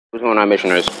What's going on,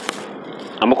 missioners?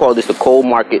 I'm gonna call this the cold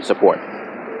market support.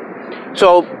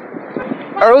 So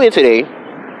earlier today,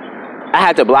 I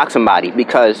had to block somebody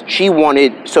because she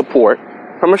wanted support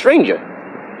from a stranger.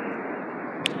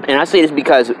 And I say this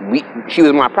because she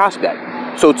was my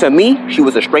prospect. So to me, she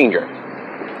was a stranger.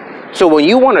 So when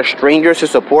you want a stranger to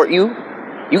support you,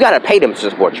 you gotta pay them to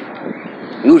support you,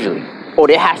 usually. Or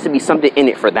there has to be something in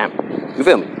it for them. You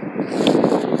feel me?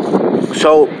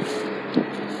 So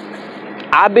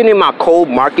I've been in my cold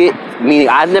market, meaning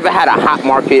I've never had a hot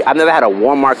market. I've never had a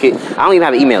warm market. I don't even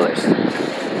have an email list.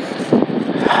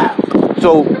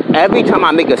 So every time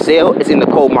I make a sale, it's in the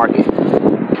cold market.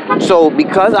 So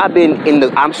because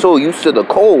I'm so used to the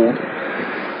cold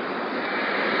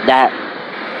that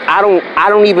I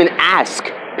don't even ask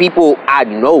people I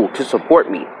know to support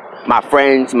me. My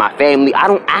friends, my family, I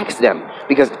don't ask them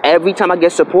because every time I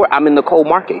get support, I'm in the cold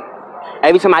market.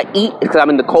 Every time I eat, it's because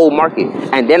I'm in the cold market.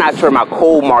 And then I turn my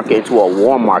cold market into a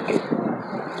warm market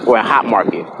or a hot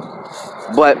market.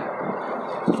 But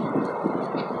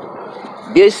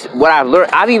what I've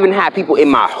learned, I've even had people in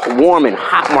my warm and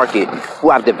hot market who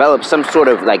I've developed some sort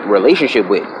of like relationship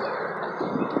with.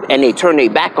 And they turn their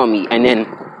back on me and then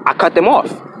I cut them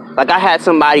off. Like I had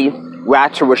somebody where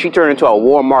she turned into a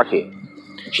warm market.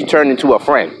 She turned into a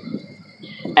friend.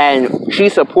 And she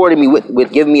supported me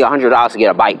with giving me $100 to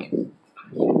get a bike.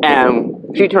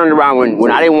 And she turned around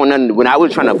when I didn't want nothing, when I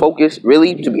was trying to focus,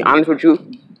 really, to be honest with you,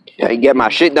 and get my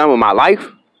shit done with my life.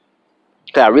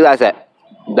 Because I realized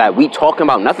that we talking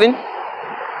about nothing.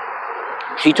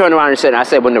 She turned around and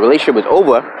said when the relationship was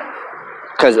over,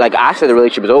 because like I said the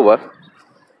relationship was over,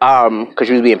 because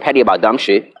she was being petty about dumb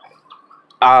shit,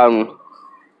 and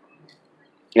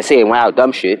saying wow,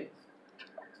 dumb shit.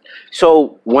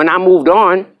 So when I moved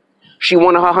on, she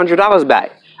wanted her $100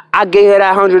 back. I gave her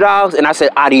that $100 and I said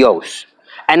adios.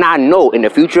 And I know in the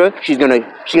future she's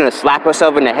gonna slap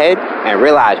herself in the head and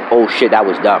realize, oh shit, that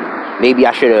was dumb. Maybe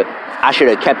I should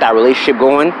have kept that relationship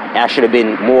going and I should have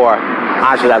been more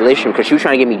honest with that relationship because she was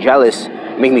trying to get me jealous,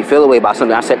 make me feel away about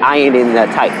something. I said I ain't in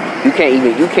that type. You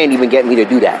can't even get me to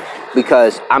do that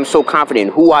because I'm so confident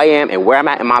in who I am and where I'm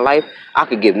at in my life. I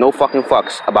could give no fucking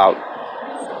fucks about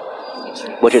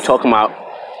what you're talking about,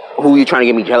 who you're trying to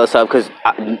get me jealous of, because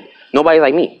nobody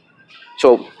like me.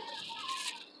 So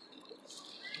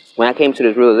when I came to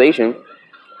this realization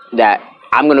that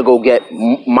I'm gonna go get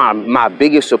my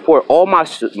biggest support, all my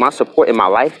support in my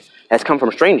life has come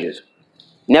from strangers.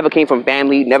 Never came from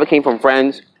family, never came from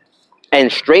friends,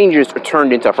 and strangers are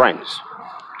turned into friends.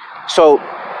 So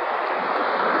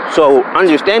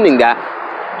understanding that,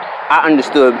 I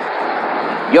understood,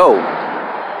 yo,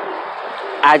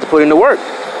 I had to put in the work.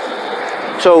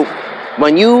 So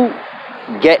when you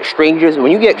get strangers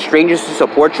to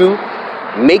support you,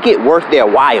 make it worth their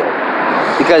while.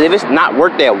 Because if it's not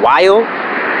worth their while,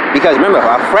 because remember,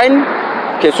 a friend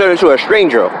can turn into a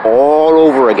stranger all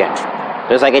over again.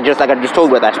 Just like I just told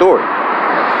you about that story.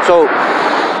 So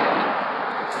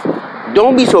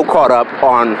don't be so caught up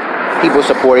on people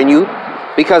supporting you,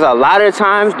 because a lot of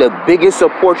times the biggest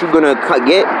support you're gonna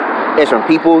get is from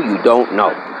people you don't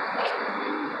know.